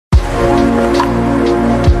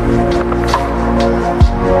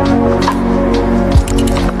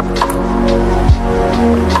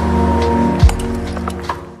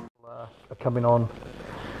coming on.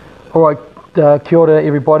 All right, kia ora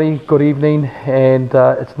everybody, good evening, and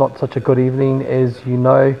it's not such a good evening as you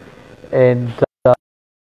know, and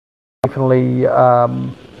definitely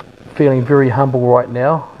feeling very humble right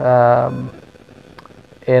now,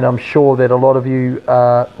 and I'm sure that a lot of you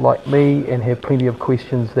are like me and have plenty of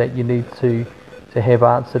questions that you need to have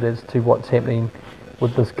answered as to what's happening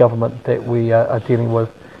with this government that we are dealing with.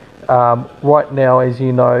 Right now, as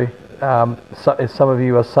you know, as some of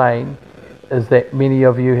you are saying, is that many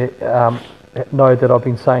of you know that I've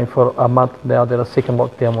been saying for a month now that a second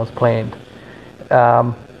lockdown was planned.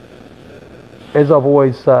 As I've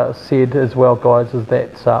always said as well, guys, is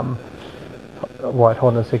that right,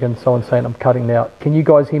 hold on a second, someone's saying I'm cutting out. Can you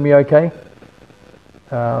guys hear me okay?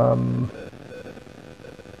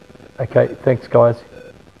 Okay, thanks guys.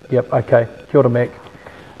 Yep, okay, kia ora Mac.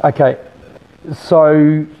 Okay,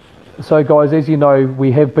 so guys, as you know,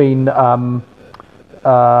 we have been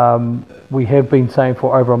saying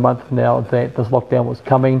for over a month now that this lockdown was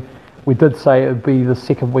coming. We did say it would be the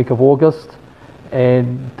second week of August,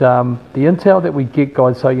 and the intel that we get,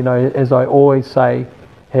 guys, so you know, as I always say,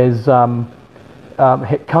 has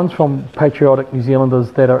it comes from patriotic New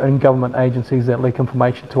Zealanders that are in government agencies that leak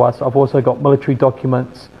information to us. I've also got military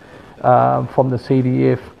documents from the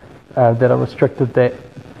CDF that are restricted that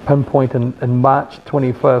pinpoint in March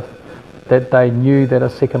 25th that they knew that a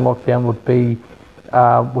second lockdown would be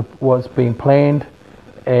was being planned,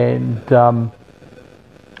 and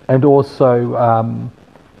also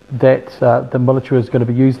that the military is going to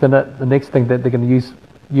be used in it. The next thing that they're going to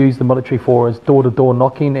use the military for is door-to-door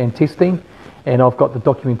knocking and testing, and I've got the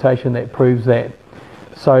documentation that proves that.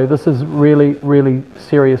 So this is really, really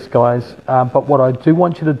serious, guys. But what I do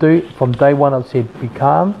want you to do from day one, I've said, be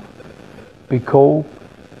calm, be cool,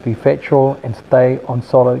 be factual, and stay on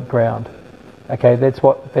solid ground. Okay, that's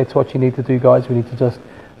what you need to do, guys. We need to just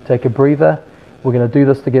take a breather. We're going to do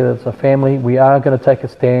this together as a family. We are going to take a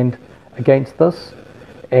stand against this,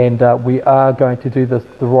 and we are going to do this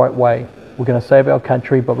the right way. We're going to save our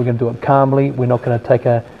country, but we're going to do it calmly. We're not going to take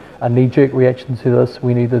a knee-jerk reaction to this.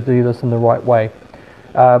 We need to do this in the right way.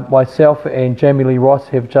 Myself and Jamie Lee Ross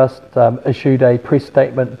have just issued a press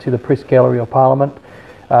statement to the Press Gallery of Parliament,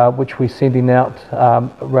 which we're sending out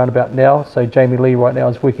around about now. So Jamie Lee right now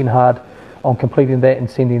is working hard on completing that and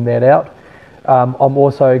sending that out. I'm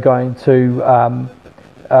also going to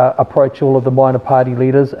approach all of the minor party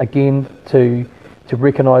leaders again to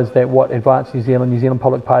recognise that what Advance New Zealand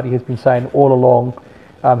Public Party has been saying all along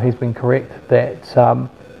has been correct, that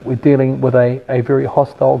we're dealing with a very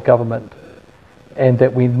hostile government, and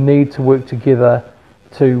that we need to work together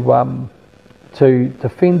to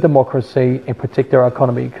defend democracy and protect our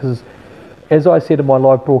economy. Because as I said in my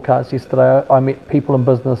live broadcast yesterday, I met people in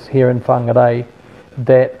business here in Whangarei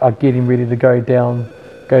that are getting ready to go down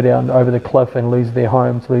over the cliff and lose their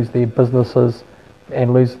homes, lose their businesses,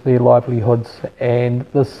 and lose their livelihoods. And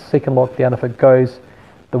this second lockdown, if it goes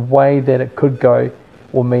the way that it could go,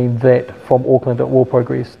 will mean that from Auckland it will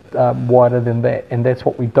progress wider than that, and that's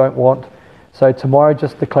what we don't want. So tomorrow,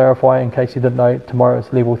 just to clarify, in case you didn't know, tomorrow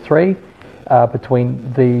is level 3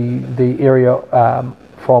 between the area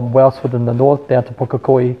from Wellsford in the north down to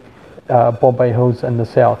Pukekohe, Bombay Hills in the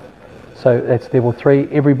south. So that's level 3.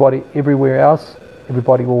 Everybody, everywhere else,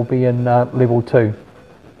 everybody will be in level 2,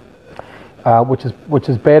 which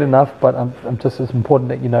is bad enough, but I'm just as important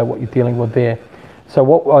that you know what you're dealing with there. So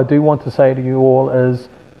what I do want to say to you all is,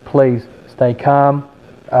 please stay calm,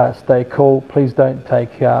 stay cool. Please don't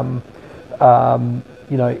take you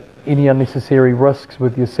know, any unnecessary risks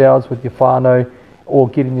with yourselves, with your whānau, or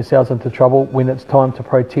getting yourselves into trouble. When it's time to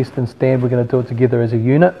protest and stand, we're going to do it together as a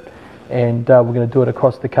unit, and we're going to do it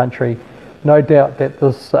across the country. No doubt that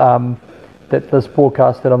this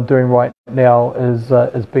broadcast that I'm doing right now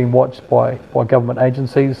is being watched by government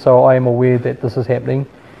agencies, so I am aware that this is happening,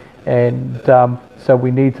 and so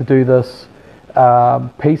we need to do this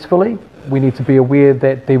peacefully. We need to be aware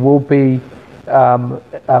that there will be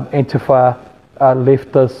Antifa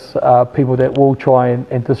leftist people that will try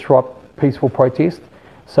and disrupt peaceful protest,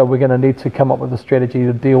 so we're going to need to come up with a strategy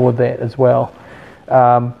to deal with that as well.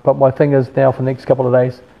 But my thing is now, for the next couple of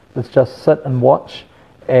days, let's just sit and watch,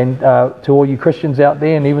 and to all you Christians out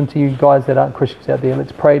there, and even to you guys that aren't Christians out there,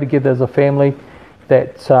 let's pray together as a family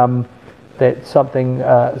that something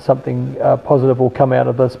positive will come out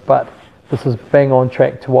of this. But this is bang on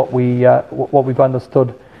track to what we've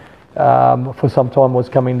understood for some time was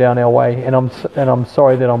coming down our way, and I'm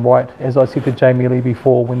sorry that I'm right. As I said to Jamie Lee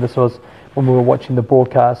before, when we were watching the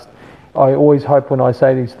broadcast, I always hope when I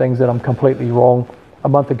say these things that I'm completely wrong. A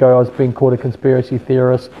month ago I was being called a conspiracy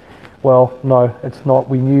theorist. Well, no, it's not.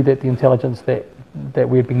 We knew that the intelligence that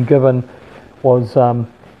we had been given was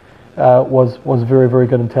very, very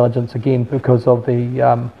good intelligence, again because of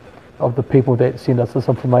the people that send us this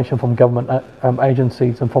information from government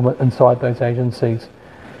agencies and from inside those agencies.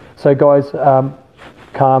 So guys,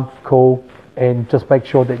 calm, cool, and just make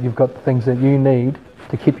sure that you've got the things that you need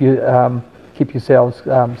to keep yourselves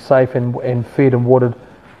safe and fed and watered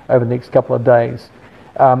over the next couple of days.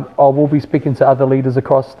 I will be speaking to other leaders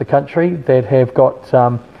across the country that have got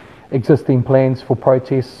existing plans for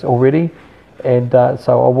protests already, and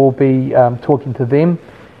so I will be talking to them.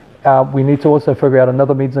 We need to also figure out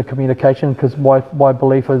another means of communication, because my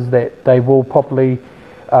belief is that they will probably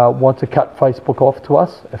want to cut Facebook off to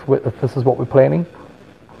us if this is what we're planning.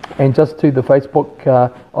 And just to the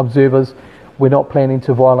Facebook observers, we're not planning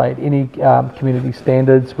to violate any community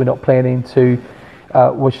standards. We're not planning to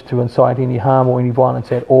wish to incite any harm or any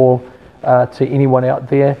violence at all to anyone out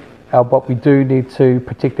there. But we do need to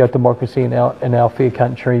protect our democracy in our fair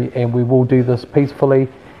country, and we will do this peacefully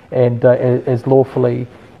and as lawfully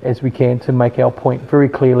as we can to make our point very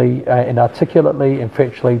clearly and articulately and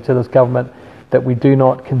factually to this government that we do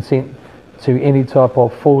not consent to any type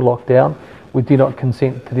of full lockdown. We do not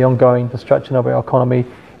consent to the ongoing destruction of our economy,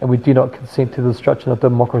 and we do not consent to the destruction of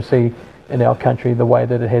democracy in our country the way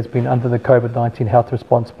that it has been under the COVID-19 health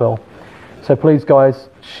response bill. So please guys,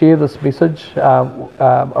 share this message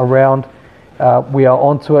around. We are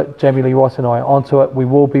onto it. Jamie Lee Ross and I are onto it. We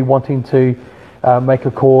will be wanting to make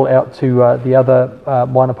a call out to the other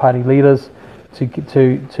minor party leaders to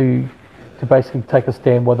basically take a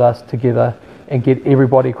stand with us together and get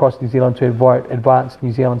everybody across New Zealand to advance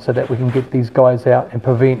New Zealand so that we can get these guys out and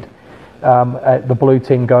prevent the blue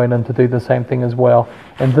team going in to do the same thing as well.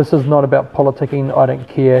 And this is not about politicking. I don't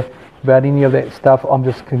care about any of that stuff. I'm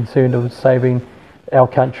just concerned with saving our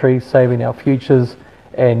country, saving our futures,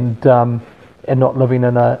 and not living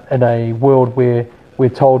in a world where we're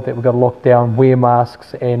told that we've got to lock down, wear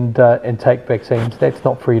masks, and take vaccines. That's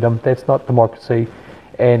not freedom. That's not democracy.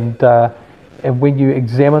 And when you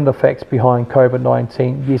examine the facts behind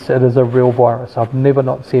COVID-19, yes, it is a real virus. I've never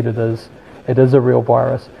not said it is. It is a real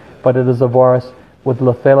virus, but it is a virus with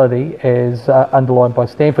lethality as underlined by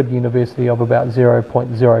Stanford University of about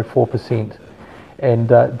 0.04%. And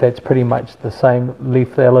that's pretty much the same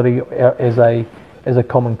lethality as a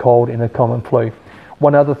common cold and a common flu.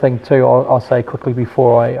 One other thing too, I'll say quickly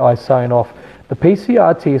before I sign off, the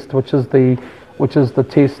PCR test, which is the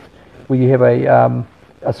test where you have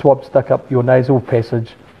a swab stuck up your nasal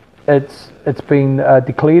passage, it's been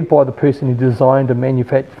declared by the person who designed and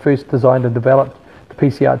first designed and developed the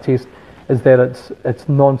PCR test, is that it's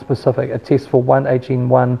non-specific. It tests for one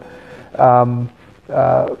H1N1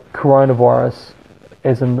 coronavirus,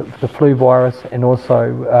 as in the flu virus, and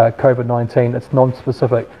also COVID-19. It's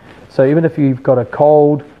non-specific. So even if you've got a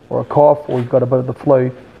cold or a cough or you've got a bit of the flu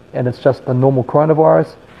and it's just the normal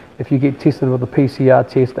coronavirus, if you get tested with a PCR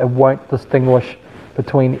test, it won't distinguish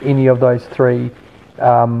between any of those three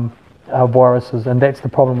viruses, and that's the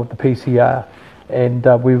problem with the PCR. And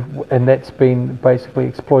that's been basically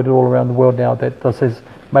exploited all around the world now, that this has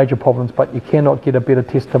major problems, but you cannot get a better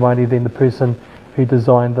testimony than the person who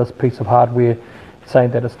designed this piece of hardware,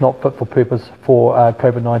 saying that it's not fit for purpose for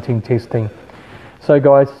COVID-19 testing. So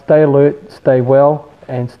guys, stay alert, stay well,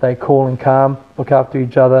 and stay cool and calm. Look after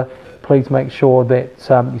each other. Please make sure that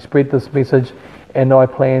you spread this message, and I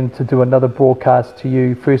plan to do another broadcast to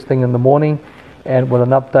you first thing in the morning and with an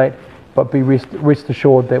update. But be rest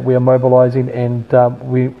assured that we are mobilising, and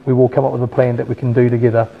we will come up with a plan that we can do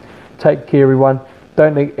together. Take care, everyone.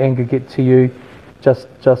 Don't let anger get to you. Just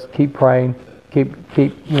keep praying. Keep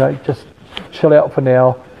just chill out for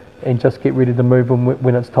now, and just get ready to move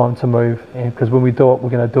when it's time to move. Because when we do it, we're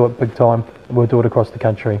going to do it big time, and we'll do it across the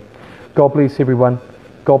country. God bless everyone.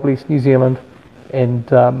 God bless New Zealand,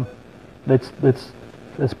 and let's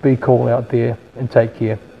be cool out there and take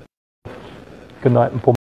care. Good night and